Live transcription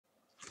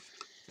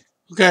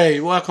Okay,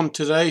 welcome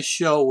to today's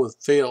show with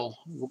Phil.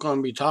 We're going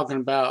to be talking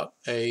about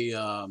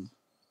a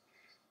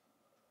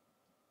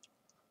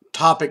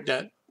topic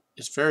that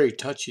is very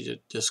touchy to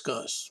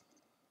discuss.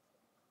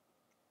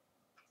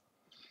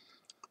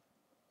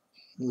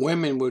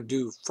 Women would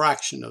do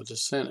fraction of the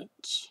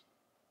sentence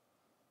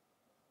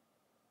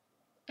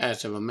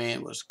as if a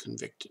man was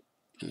convicted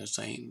in the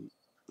same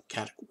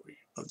category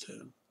of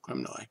the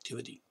criminal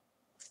activity.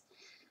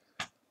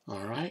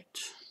 All right.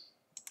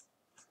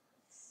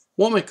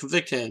 Woman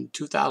convicted in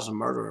 2000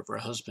 murder of her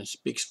husband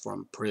speaks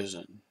from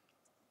prison.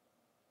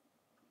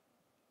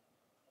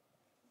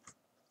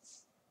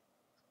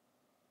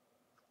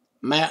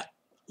 Matt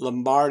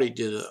Lombardi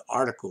did an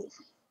article,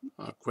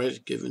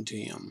 credit given to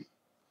him,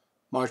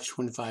 March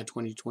 25,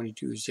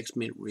 2022,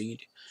 6-minute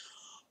read.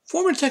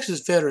 Former Texas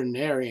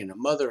veterinarian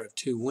and mother of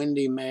two,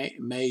 Wendy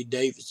Mae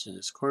Davidson,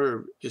 is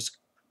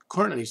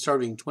currently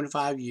serving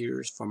 25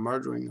 years for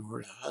murdering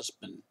her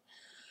husband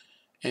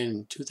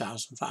in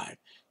 2005.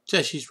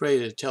 Says she's ready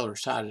to tell her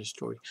side of the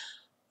story.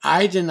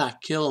 I did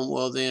not kill him.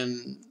 Well,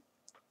 then,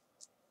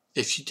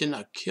 if she did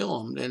not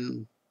kill him,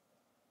 then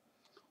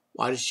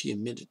why did she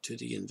admit it to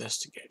the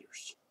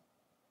investigators?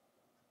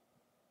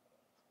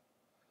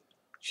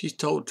 She's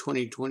told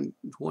 2020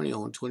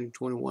 on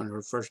 2021,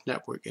 her first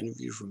network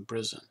interview from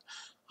prison.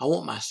 I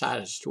want my side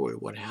of the story,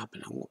 what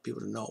happened. I want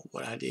people to know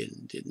what I did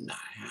and did not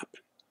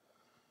happen.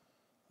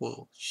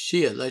 Well,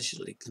 she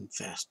allegedly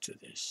confessed to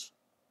this.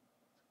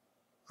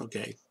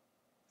 Okay.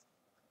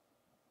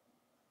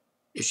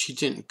 If she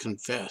didn't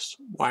confess,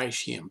 why is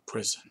she in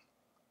prison?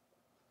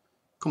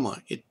 Come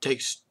on, it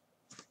takes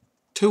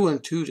 2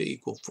 and 2 to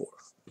equal 4.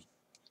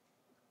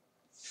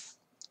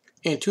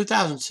 In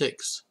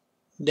 2006,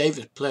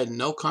 Davis pled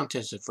no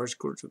contest to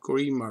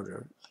first-degree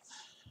murder.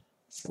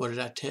 What did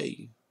I tell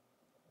you?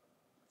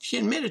 She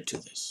admitted to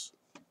this.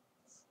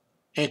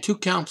 And 2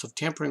 counts of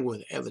tampering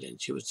with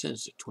evidence. She was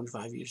sentenced to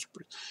 25 years in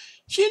prison.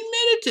 She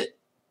admitted it.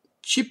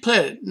 She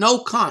pled no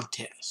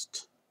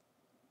contest.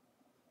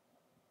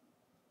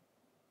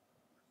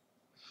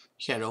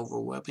 She had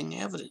overwhelming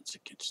evidence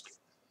against her.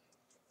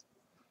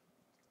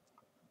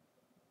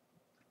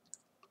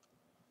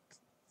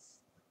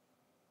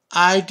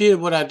 I did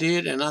what I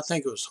did, and I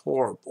think it was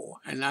horrible.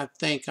 And I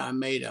think I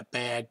made a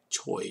bad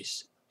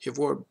choice.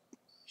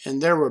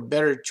 And there were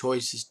better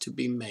choices to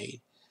be made.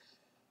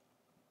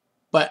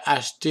 But I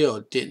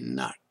still did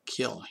not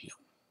kill him.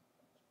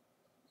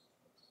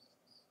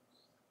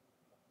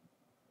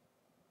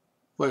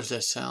 What does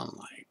that sound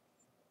like?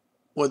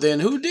 Well,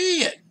 then who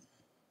did?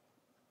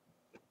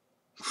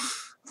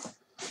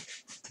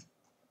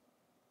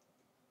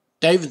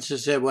 Davidson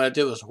said what I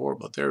did was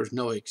horrible. There was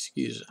no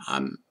excuse.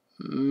 I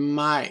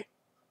might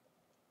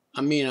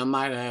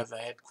have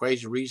had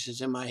crazy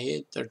reasons in my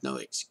head. There's no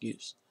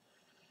excuse.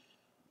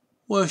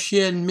 Well,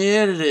 she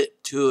admitted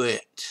it to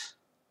it.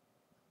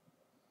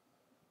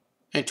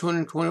 In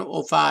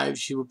 2005,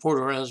 she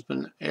reported her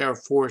husband, Air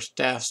Force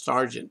Staff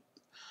Sergeant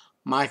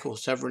Michael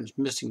Severance,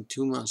 missing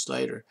 2 months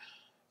later.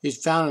 He's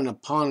found in a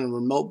pond in a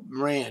remote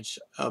ranch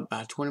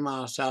about 20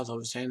 miles south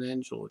of San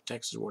Angelo,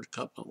 Texas, where the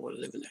couple were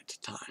living at the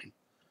time.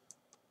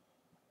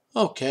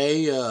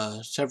 Okay,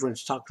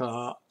 Severance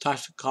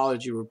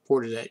toxicology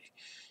reported that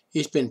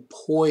he's been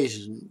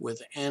poisoned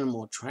with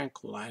animal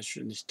tranquilizer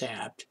and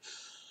stabbed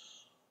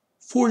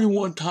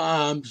 41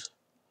 times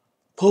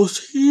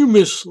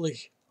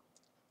posthumously.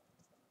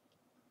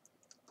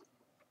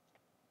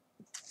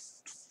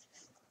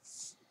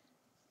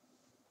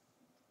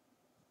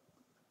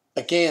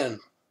 Again,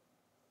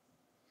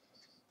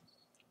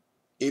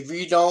 if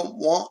you don't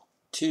want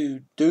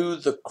to do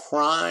the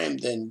crime,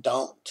 then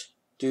don't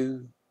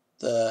do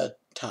the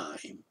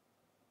time.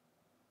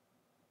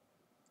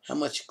 How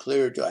much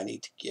clearer do I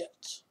need to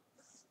get?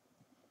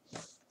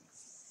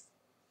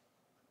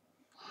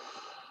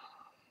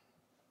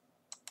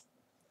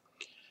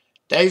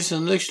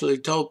 Davidson initially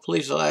told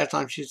police the last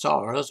time she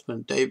saw her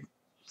husband the day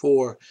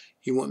before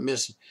he went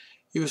missing.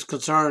 He was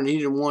concerned. He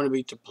didn't want to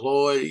be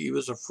deployed. He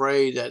was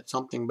afraid that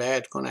something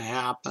bad's going to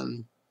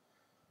happen.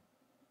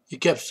 He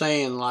kept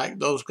saying, like,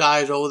 those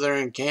guys over there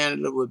in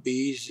Canada would be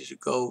easy to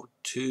go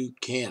to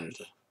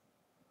Canada.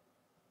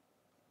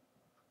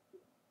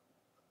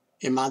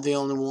 Am I the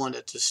only one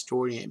that this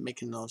story ain't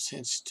making no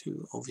sense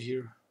to over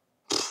here?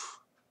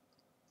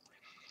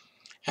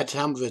 At the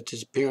time of his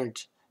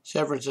disappearance,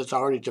 Severance has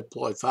already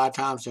deployed 5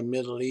 times in the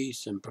Middle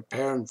East and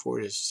preparing for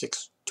his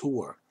 6th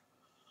tour.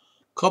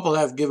 The couple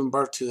have given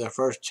birth to their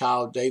first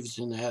child.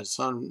 Davidson had a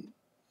son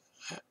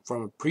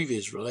from a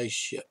previous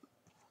relationship.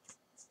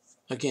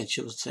 Again,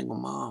 she was a single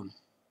mom.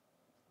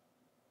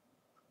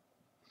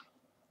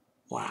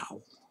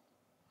 Wow.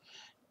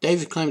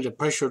 David claimed the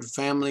pressure of the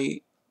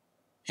family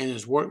and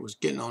his work was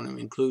getting on him,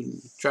 including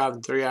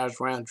driving 3 hours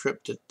round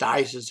trip to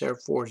Dices Air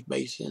Force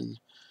Base in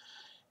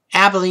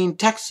Abilene,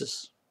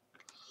 Texas.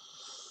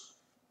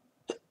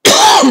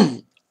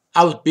 I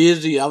was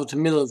busy. I was in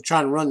the middle of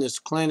trying to run this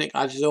clinic.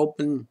 I just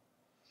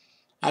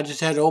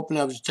had to open.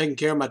 I was taking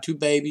care of my 2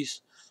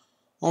 babies.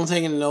 Only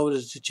thing I know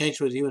is the change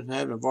was he was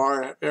having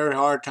a very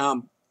hard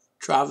time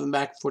driving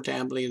back and forth to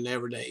Abilene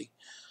every day.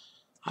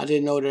 I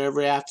didn't know that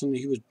every afternoon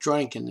he was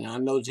drinking, and I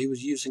know that he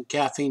was using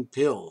caffeine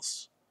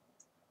pills.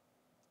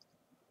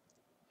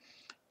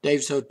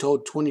 Davis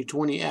told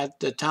 2020, at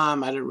the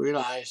time I didn't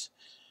realize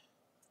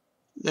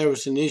there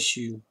was an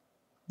issue.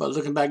 But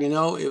looking back, it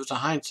was a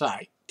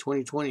hindsight.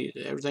 2020,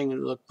 everything that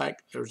looked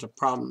back, there was a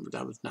problem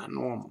that was not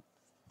normal.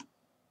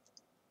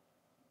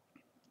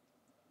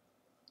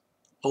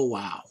 Oh,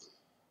 wow.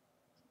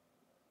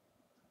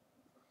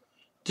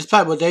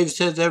 Despite what Davis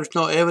said, there was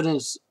no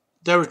evidence.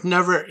 There was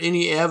never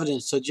any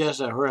evidence suggest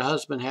that her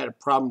husband had a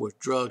problem with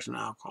drugs and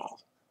alcohol.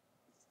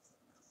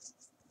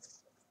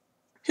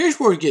 Here's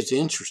where it gets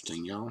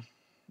interesting, y'all.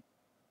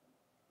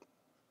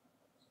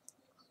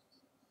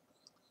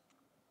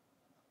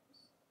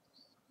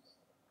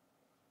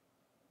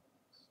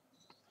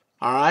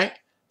 All right?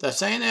 The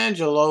San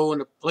Angelo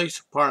and the police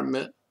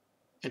department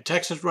and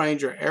Texas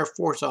Ranger Air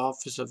Force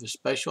Office of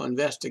Special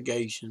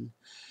Investigation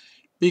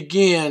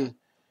began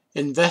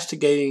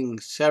investigating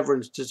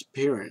Severin's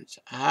disappearance.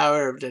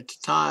 However, at the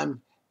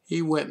time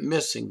he went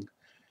missing,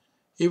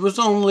 he was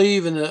on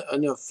leave and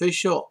an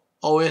official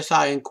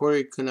OSI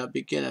inquiry could not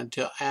begin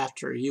until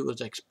after he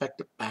was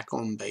expected back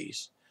on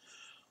base.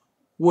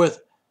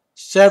 With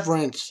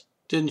Severance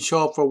didn't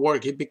show up for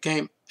work, he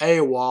became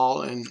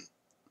AWOL, and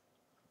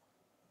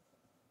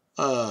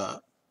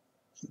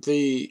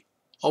the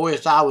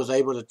OSI was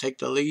able to take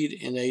the lead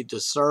in a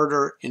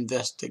deserter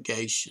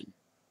investigation.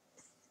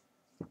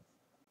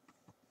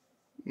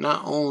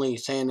 Not only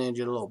San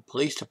Angelo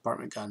Police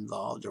Department got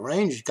involved, the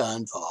Rangers got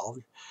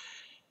involved,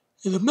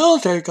 and the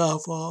military got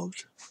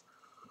involved.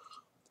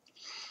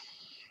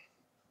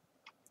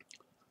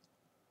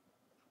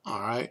 All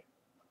right.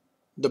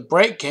 The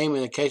break came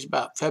in the case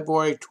about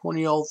February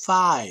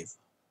 2005.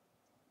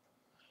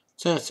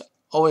 Since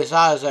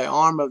OSI is an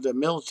arm of the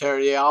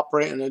military, they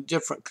operate in a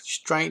different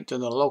constraint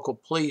than the local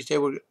police. They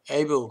were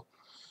able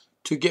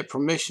to get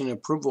permission and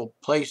approval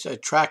to place a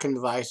tracking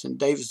device in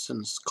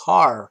Davidson's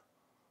car.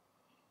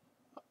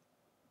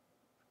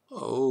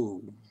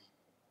 Oh.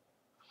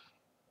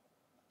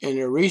 And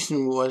the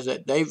reason was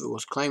that David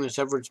was claiming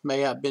Severance may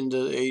have been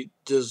a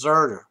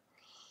deserter.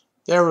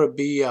 There would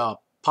be a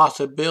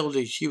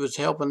possibility she was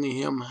helping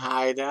him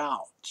hide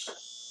out.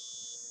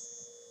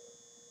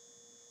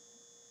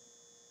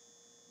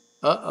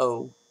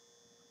 Uh-oh.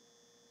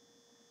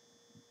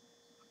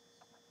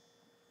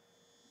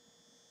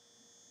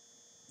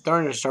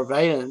 During the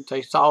surveillance,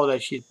 they saw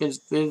that she'd been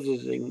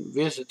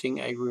visiting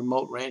a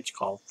remote ranch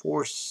called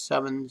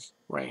 47's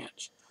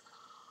Ranch,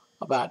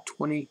 about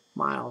 20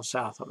 miles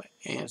south of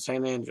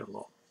San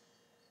Angelo.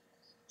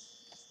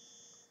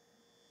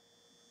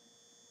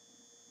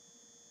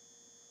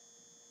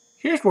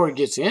 Here's where it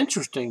gets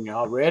interesting,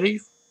 y'all. Ready?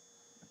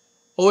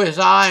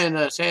 OSI and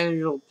the San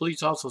Angelo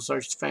police also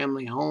searched the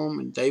family home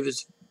and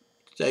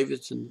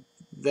Davidson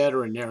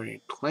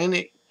Veterinary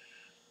Clinic.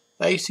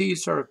 They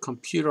seized her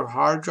computer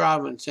hard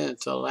drive and sent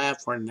it to the lab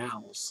for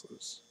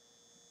analysis.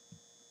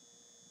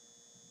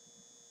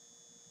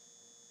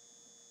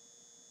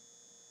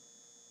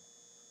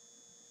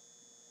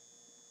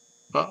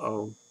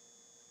 Uh-oh.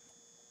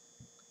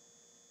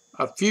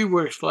 A few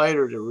weeks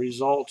later, the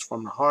results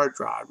from the hard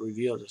drive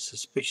revealed that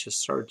suspicious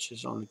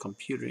searches on the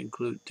computer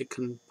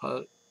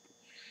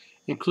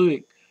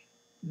including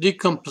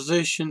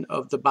decomposition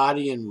of the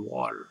body in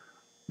water.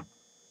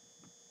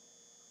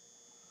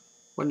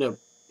 When the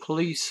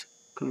police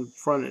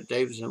confronted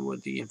Davidson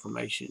with the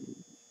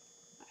information,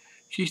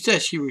 she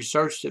said she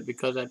researched it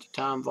because at the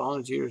time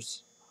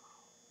volunteers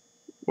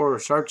were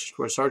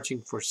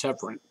searching for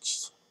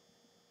Severance.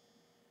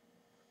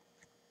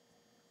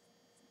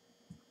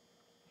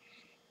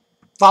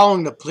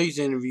 Following the police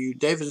interview,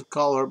 Davidson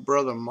called her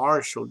brother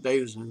Marshall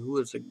Davidson, who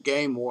was a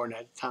game warden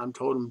at the time,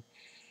 told him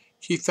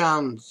she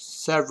found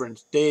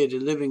Severance dead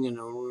living in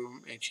a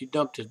room, and she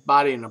dumped his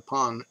body in a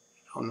pond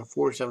on the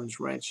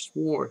 47's ranch.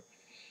 Swore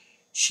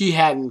she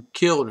hadn't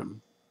killed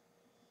him.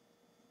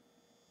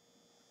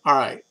 All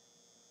right.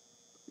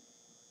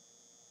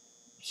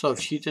 So if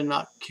she did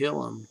not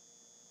kill him,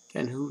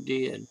 then who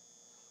did?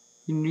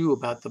 Who knew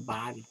about the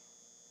body?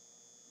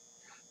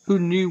 Who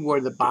knew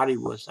where the body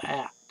was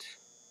at?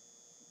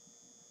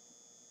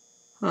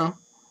 Huh?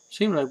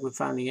 Seemed like we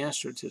found the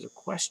answer to the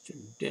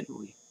question, didn't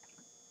we?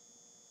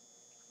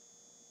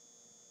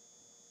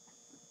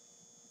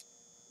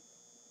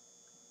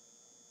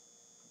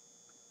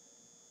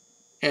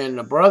 And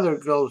the brother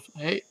goes,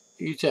 hey,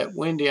 he said,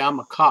 Wendy, I'm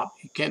a cop.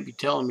 You can't be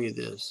telling me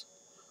this.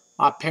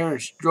 My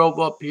parents drove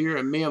up here,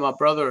 and me and my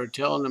brother are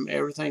telling them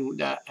everything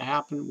that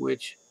happened,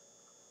 which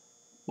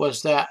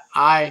was that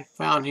I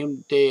found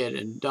him dead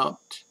and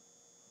dumped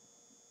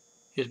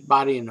his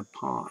body in the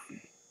pond.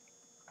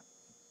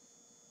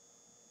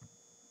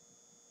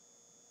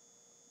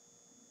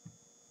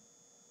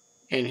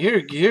 And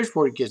here's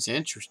where it gets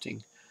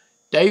interesting.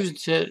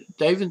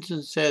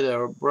 Davidson said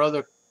her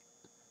brother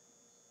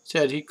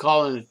said he'd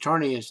call an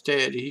attorney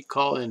instead. He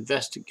called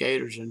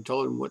investigators and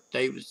told him what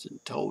Davidson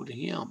told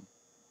him.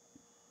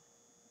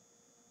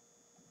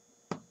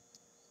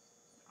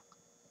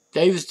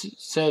 Davis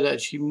said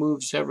that she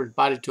moved Severin's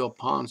body to a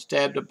pond,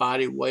 stabbed the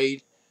body,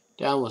 weighed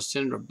down with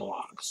cinder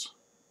blocks.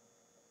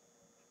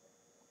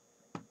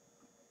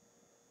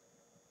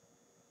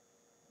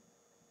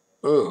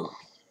 Ugh.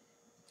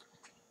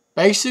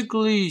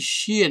 Basically,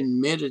 she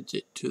admitted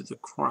it to the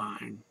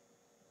crime.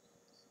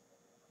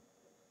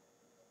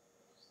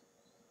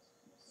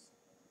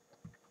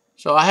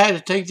 So I had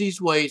to take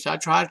these weights. I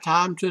tried to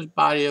tie them to his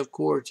body, of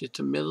course. It's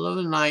the middle of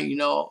the night,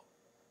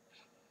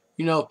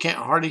 can't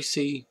hardly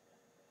see.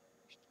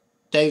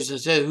 Davidson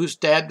said, who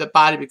stabbed the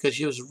body because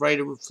she was afraid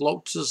it would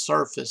float to the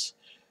surface.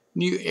 I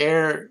knew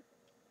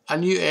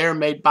air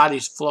made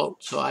bodies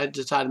float, so I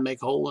decided to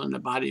make a hole in the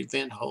body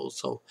vent hole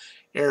so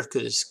air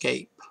could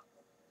escape.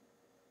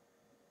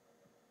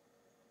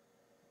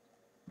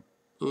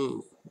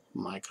 Ooh,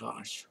 my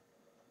gosh.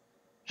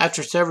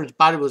 After Severin's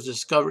body was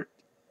discovered,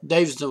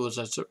 Davidson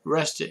was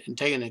arrested and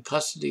taken into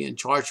custody and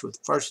charged with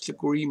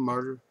first-degree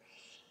murder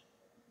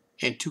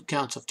and 2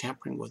 counts of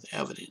tampering with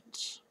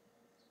evidence.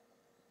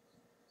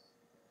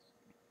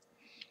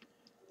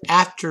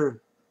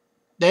 After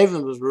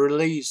David was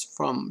released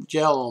from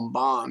jail on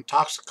bond,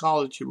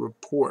 toxicology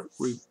report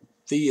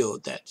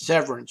revealed that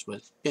Severin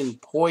was been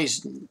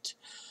poisoned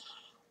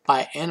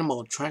by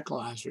animal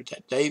tranquilizer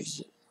that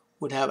Davidson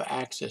would have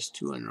access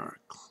to in our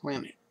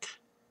clinic.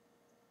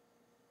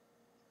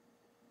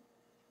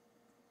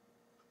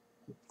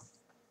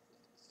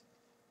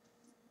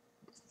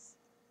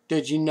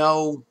 Did you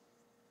know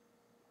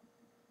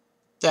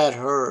that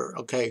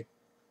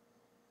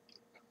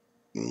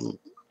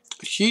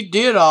she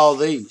did all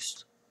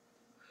these.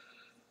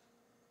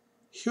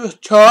 She was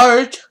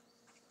charged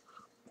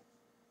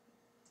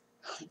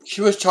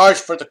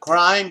for the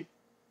crime.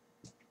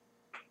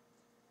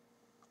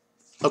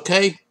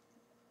 Okay?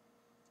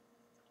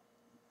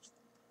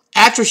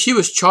 After she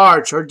was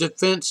charged, her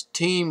defense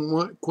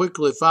team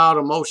quickly filed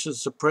a motion to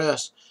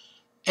suppress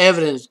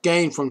evidence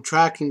gained from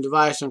tracking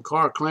device and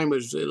car,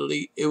 claiming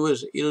it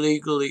was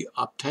illegally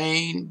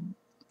obtained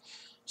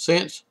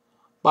since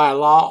by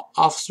law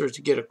officers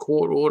to get a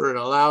court order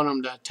allowing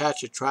them to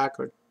attach a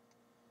tracker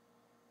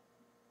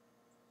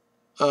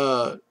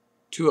to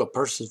a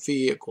person's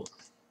vehicle.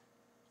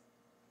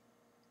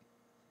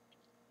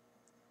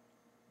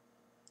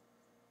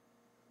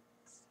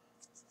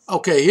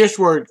 Okay, here's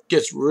where it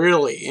gets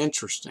really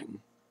interesting.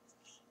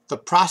 The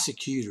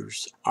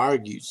prosecutors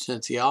argued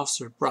since the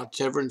officer brought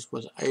Severance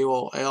was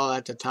AOL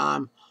at the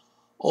time,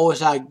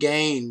 OSI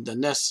gained the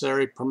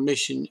necessary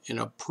permission and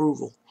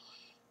approval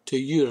to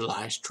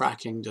utilize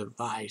tracking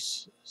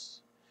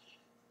devices.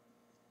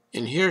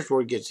 And here's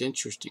where it gets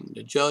interesting.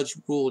 The judge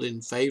ruled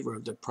in favor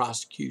of the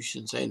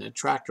prosecution, saying the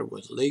tracker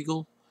was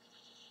legal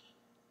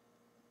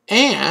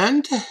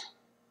and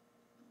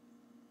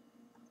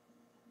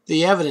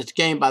the evidence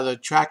gained by the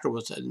tracker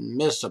was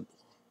admissible.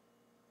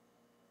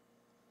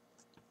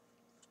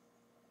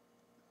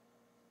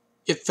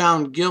 If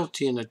found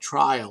guilty in a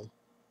trial,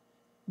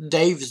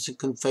 Davidson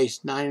can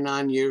face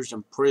 99 years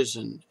in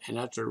prison, and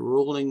after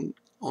ruling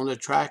on the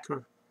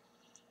tracker,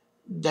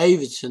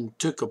 Davidson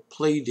took a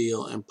plea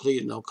deal and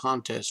pleaded no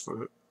contest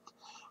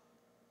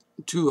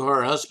to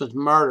her husband's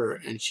murder,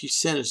 and she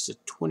sentenced to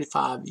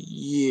 25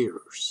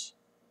 years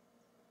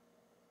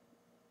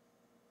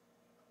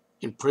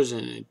in prison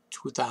in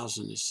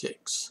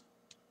 2006.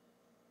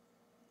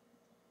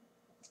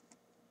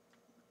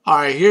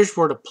 Alright, here's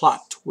where the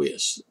plot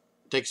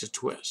takes a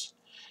twist.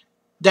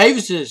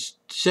 Davidson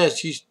says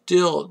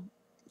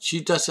she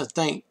doesn't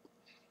think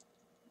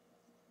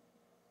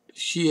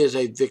she is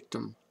a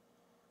victim.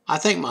 I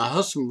think my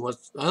husband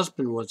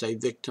was a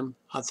victim.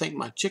 I think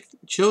my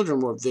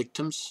children were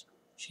victims,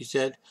 she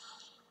said.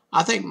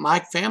 I think my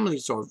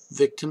families are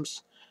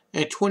victims.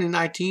 In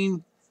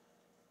 2019,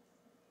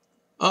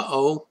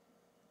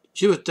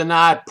 she was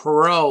denied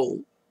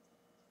parole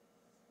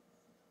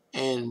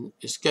and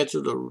is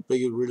scheduled to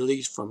be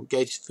released from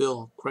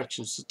Gatesville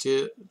Correctional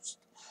Facility.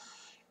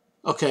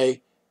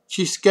 Okay,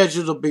 she's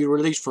scheduled to be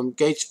released from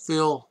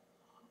Gatesville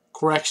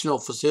Correctional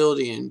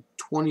Facility in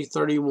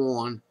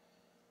 2031.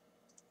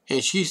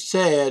 And she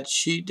said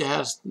she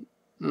has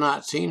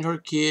not seen her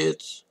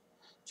kids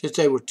since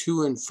they were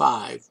 2 and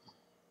 5.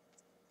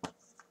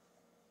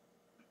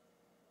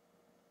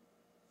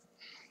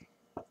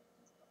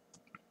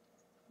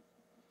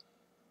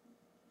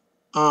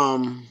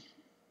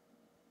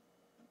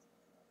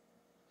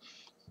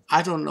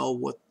 I don't know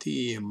what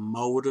the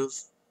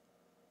motive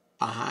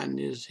behind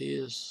this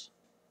is.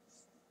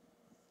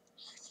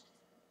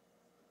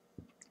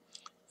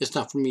 It's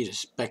not for me to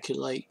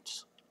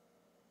speculate.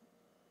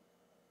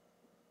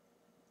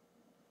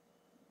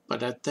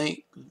 But I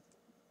think,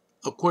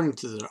 according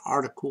to the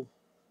article,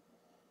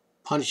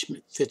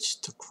 punishment fits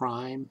the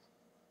crime.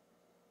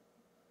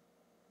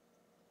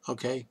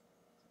 Okay?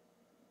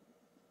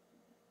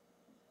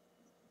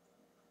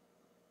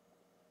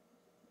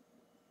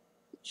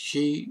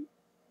 She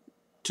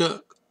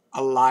took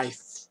a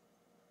life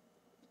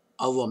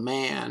of a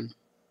man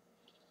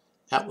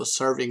that was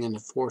serving in the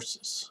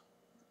forces.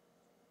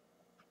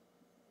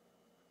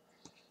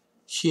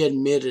 She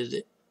admitted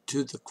it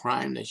to the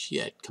crime that she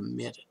had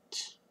committed.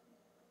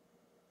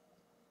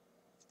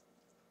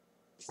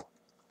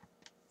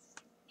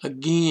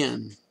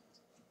 Again,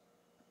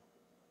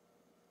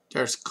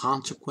 there's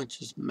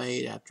consequences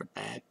made after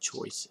bad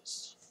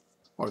choices,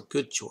 or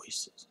good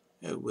choices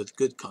with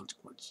good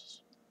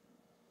consequences.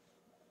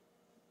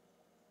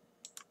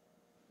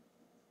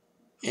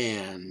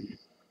 And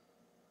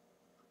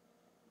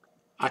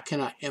I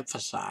cannot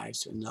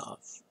emphasize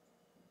enough,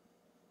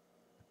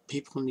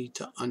 people need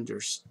to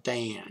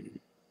understand,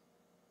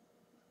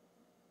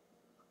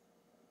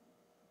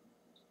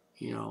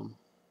 you know,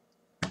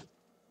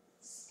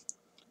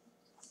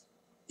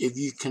 if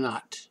you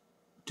cannot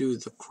do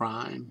the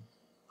crime,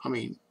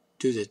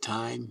 do the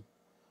time,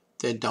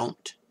 then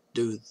don't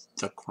do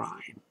the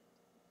crime.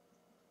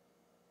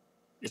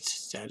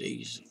 It's that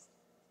easy.